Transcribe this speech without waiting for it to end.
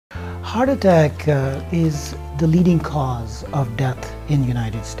Heart attack is the leading cause of death in the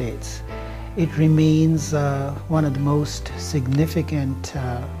United States. It remains one of the most significant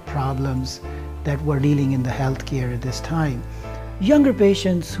problems that we're dealing in the healthcare at this time. Younger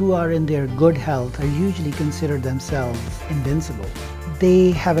patients who are in their good health are usually considered themselves invincible.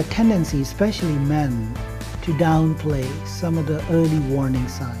 They have a tendency, especially men, to downplay some of the early warning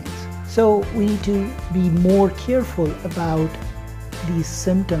signs. So we need to be more careful about these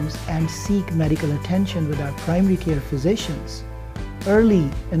symptoms and seek medical attention with our primary care physicians early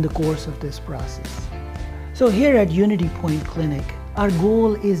in the course of this process. So here at UnityPoint Clinic, our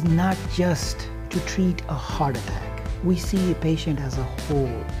goal is not just to treat a heart attack. We see a patient as a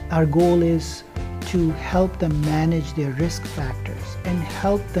whole. Our goal is to help them manage their risk factors and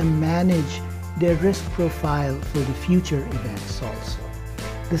help them manage their risk profile for the future events also.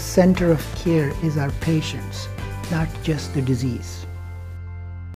 The center of care is our patients, not just the disease.